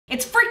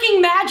It's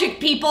freaking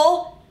magic,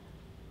 people!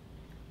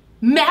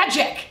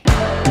 Magic!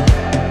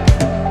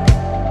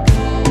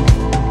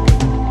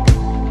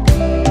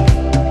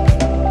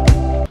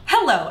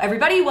 Hello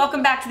everybody,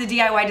 welcome back to the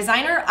DIY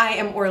Designer. I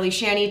am Orly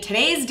Shani.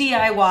 Today's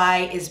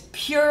DIY is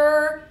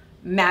pure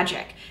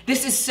magic.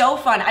 This is so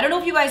fun. I don't know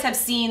if you guys have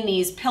seen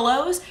these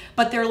pillows,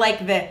 but they're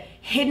like the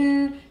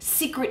hidden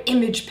secret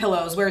image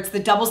pillows where it's the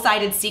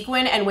double-sided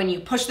sequin, and when you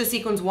push the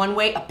sequins one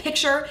way, a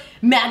picture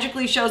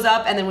magically shows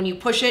up, and then when you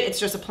push it, it's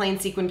just a plain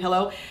sequin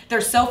pillow.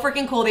 They're so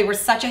freaking cool. They were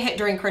such a hit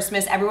during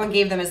Christmas. Everyone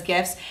gave them as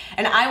gifts,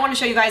 and I want to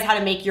show you guys how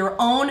to make your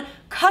own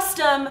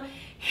custom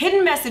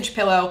hidden message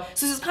pillow.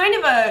 So this is kind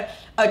of a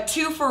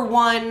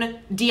 2-for-1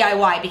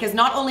 DIY, because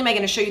not only am I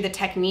going to show you the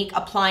technique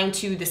applying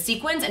to the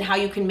sequins and how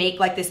you can make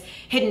like this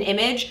hidden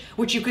image,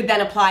 which you could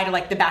then apply to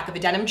like the back of a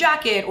denim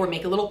jacket or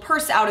make a little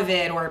purse out of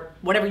it or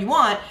whatever you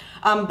want,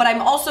 but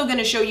I'm also going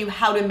to show you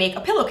how to make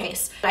a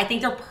pillowcase. I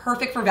think they're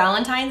perfect for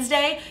Valentine's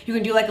Day. You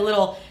can do like a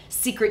little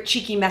secret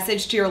cheeky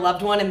message to your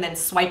loved one and then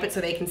swipe it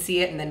so they can see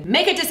it and then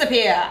make it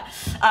disappear.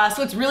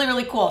 So it's really,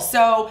 really cool.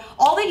 So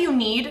all that you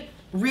need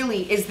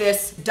really is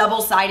this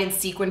double-sided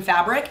sequin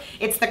fabric.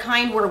 It's the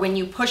kind where when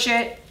you push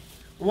it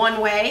one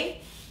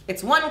way,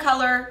 it's one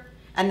color,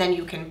 and then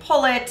you can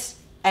pull it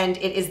and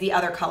it is the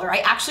other color. I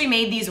actually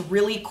made these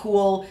really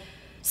cool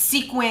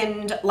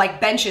sequined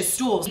like benches,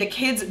 stools. The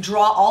kids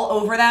draw all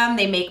over them.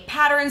 They make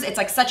patterns. It's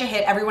like such a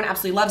hit. Everyone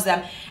absolutely loves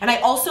them. And I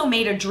also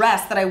made a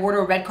dress that I wore to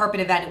a red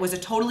carpet event. It was a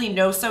totally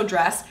no-sew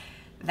dress.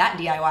 That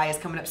DIY is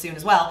coming up soon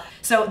as well.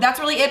 So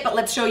that's really it, but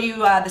let's show you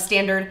the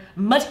standard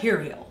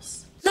materials.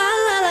 La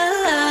la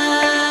la la, la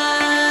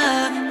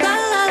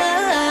la la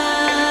la,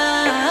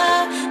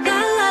 la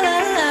la la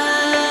la.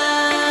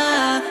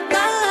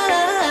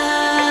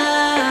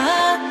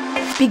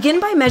 Begin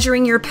by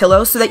measuring your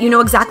pillow so that you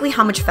know exactly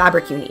how much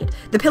fabric you need.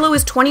 The pillow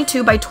is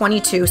 22 by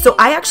 22, so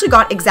I actually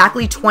got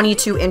exactly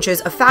 22 inches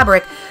of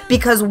fabric,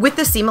 because with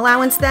the seam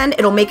allowance then,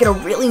 it'll make it a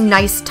really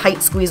nice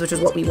tight squeeze, which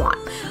is what we want.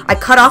 I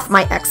cut off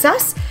my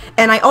excess,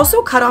 and I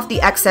also cut off the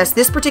excess.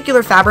 This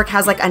particular fabric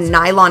has like a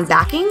nylon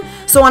backing,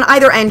 so on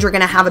either end you're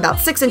gonna have about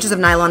 6 inches of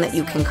nylon that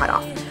you can cut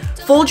off.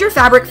 Fold your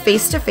fabric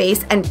face to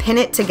face and pin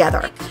it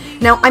together.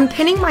 Now I'm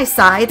pinning my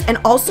sides and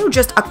also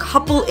just a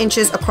couple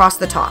inches across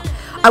the top.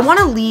 I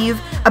wanna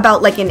leave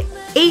about like an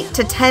 8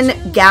 to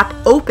 10 gap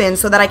open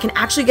so that I can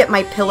actually get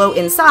my pillow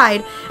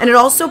inside, and it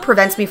also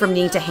prevents me from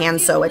needing to hand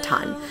sew a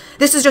ton.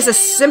 This is just a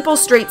simple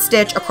straight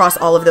stitch across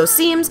all of those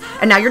seams,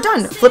 and now you're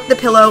done. Flip the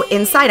pillow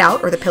inside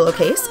out, or the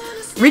pillowcase.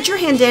 Reach your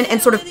hand in and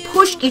sort of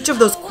push each of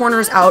those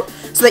corners out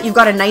so that you've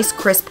got a nice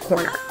crisp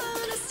corner.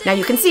 Now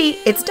you can see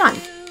it's done.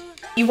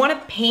 You want to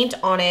paint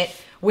on it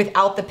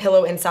without the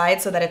pillow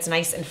inside so that it's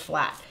nice and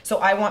flat. So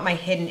I want my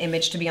hidden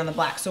image to be on the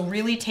black. So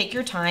really take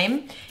your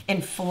time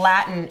and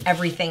flatten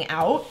everything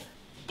out.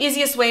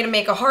 Easiest way to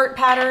make a heart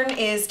pattern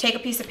is take a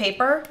piece of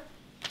paper,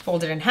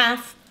 fold it in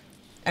half,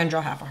 and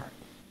draw half a heart.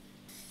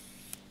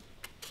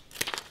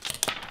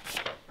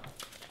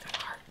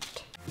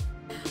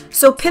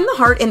 So pin the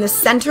heart in the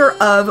center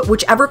of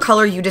whichever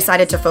color you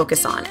decided to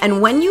focus on.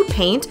 And when you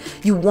paint,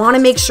 you want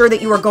to make sure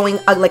that you are going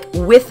like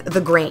with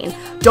the grain.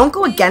 Don't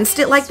go against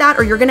it like that,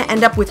 or you're going to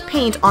end up with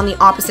paint on the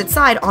opposite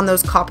side on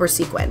those copper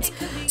sequins.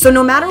 So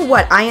no matter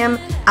what, I am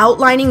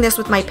outlining this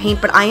with my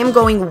paint, but I am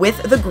going with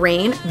the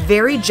grain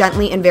very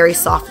gently and very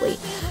softly.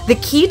 The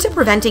key to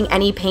preventing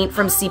any paint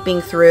from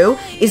seeping through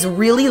is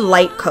really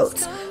light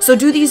coats. So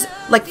do these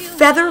like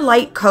feather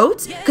light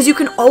coats, because you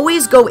can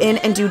always go in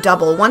and do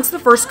double. Once the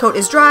first coat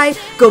is dry,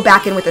 go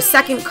back in with a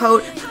second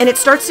coat, and it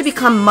starts to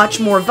become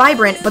much more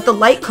vibrant, but the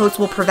light coats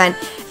will prevent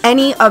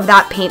any of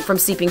that paint from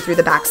seeping through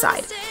the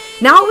backside.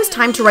 Now it was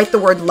time to write the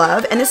word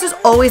love, and this is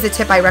always a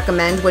tip I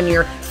recommend when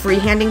you're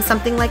freehanding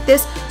something like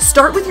this.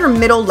 Start with your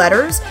middle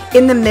letters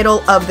in the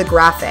middle of the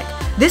graphic.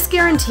 This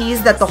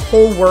guarantees that the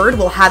whole word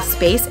will have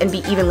space and be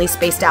evenly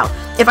spaced out.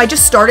 If I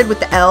just started with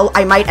the L,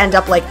 I might end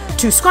up like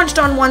too scrunched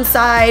on one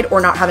side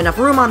or not have enough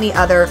room on the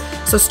other.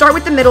 So start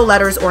with the middle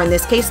letters, or in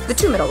this case, the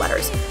 2 middle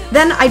letters.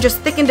 Then I just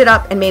thickened it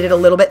up and made it a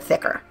little bit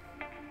thicker.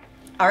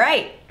 All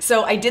right,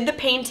 so I did the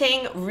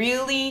painting.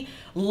 Really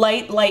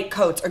light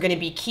coats are gonna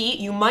be key.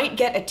 You might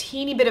get a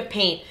teeny bit of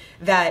paint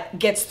that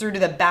gets through to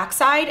the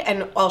backside,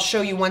 and I'll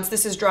show you once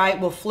this is dry,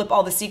 we'll flip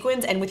all the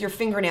sequins, and with your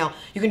fingernail,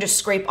 you can just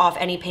scrape off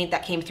any paint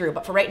that came through.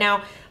 But for right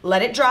now,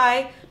 let it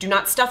dry. Do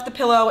not stuff the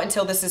pillow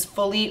until this is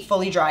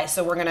fully dry.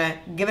 So we're gonna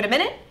give it a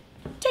minute,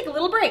 take a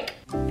little break.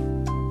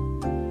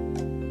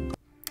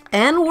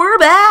 And we're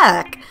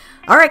back.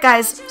 All right,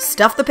 guys,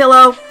 stuff the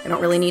pillow. I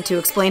don't really need to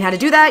explain how to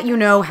do that. You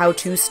know how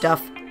to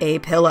stuff a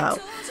pillow.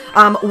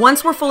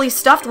 Once we're fully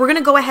stuffed, we're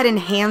gonna go ahead and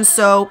hand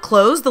sew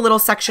close the little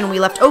section we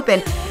left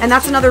open. And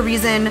that's another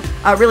reason,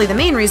 really the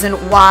main reason,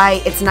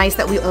 why it's nice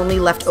that we only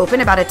left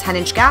open about a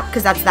 10-inch gap,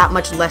 because that's that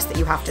much less that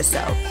you have to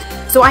sew.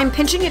 So I'm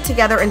pinching it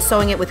together and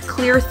sewing it with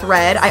clear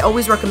thread. I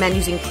always recommend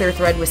using clear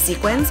thread with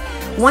sequins.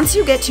 Once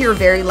you get to your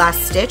very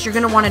last stitch, you're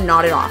gonna wanna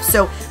knot it off.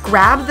 So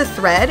grab the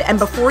thread, and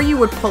before you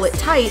would pull it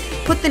tight,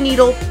 put the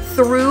needle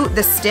through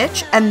the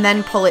stitch and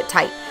then pull it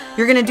tight.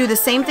 You're gonna do the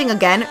same thing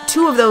again.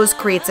 2 of those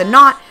creates a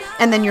knot,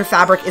 and then your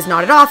fabric is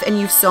knotted off, and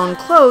you've sewn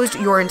closed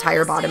your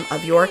entire bottom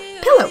of your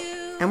pillow.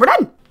 And we're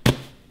done.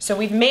 So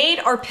we've made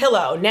our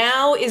pillow.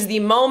 Now is the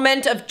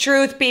moment of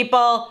truth,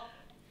 people.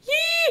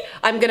 Yee!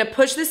 I'm gonna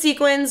push the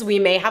sequins. We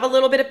may have a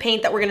little bit of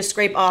paint that we're gonna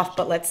scrape off,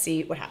 but let's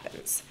see what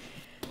happens.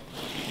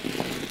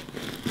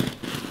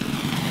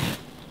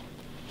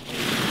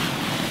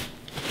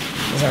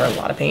 Is there a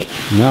lot of paint?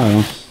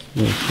 No,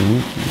 I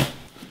don't.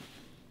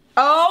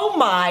 Oh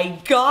my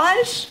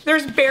gosh,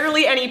 there's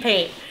barely any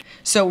paint.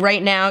 So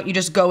right now, you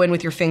just go in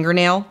with your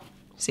fingernail.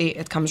 See,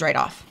 it comes right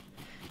off.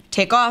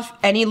 Take off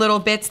any little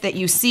bits that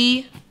you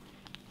see,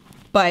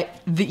 but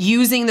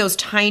using those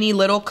tiny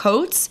little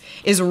coats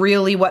is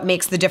really what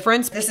makes the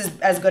difference. This is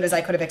as good as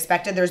I could have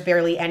expected. There's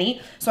barely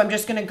any. So I'm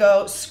just gonna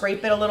go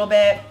scrape it a little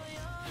bit.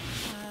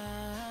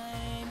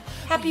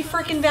 Happy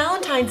freaking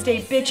Valentine's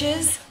Day,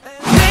 bitches.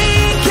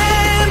 We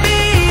can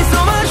be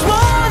so much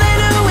more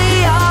than who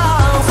we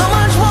are, so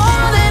much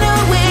more than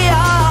who we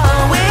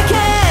are. We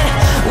can,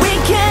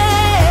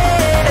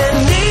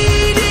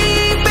 knee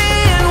deep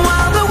in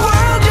while the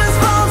world just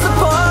falls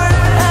apart.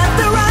 At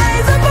the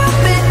rise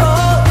above it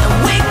all,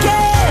 we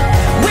can.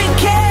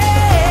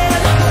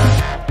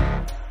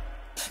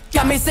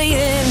 Got me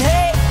saying,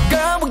 hey,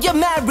 girl, will you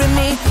marry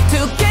me?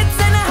 2 kids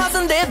in a house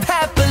and live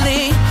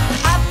happily.